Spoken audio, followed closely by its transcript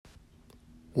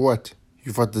What?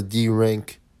 You thought the D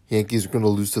rank Yankees were going to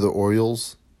lose to the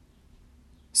Orioles?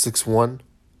 6-1?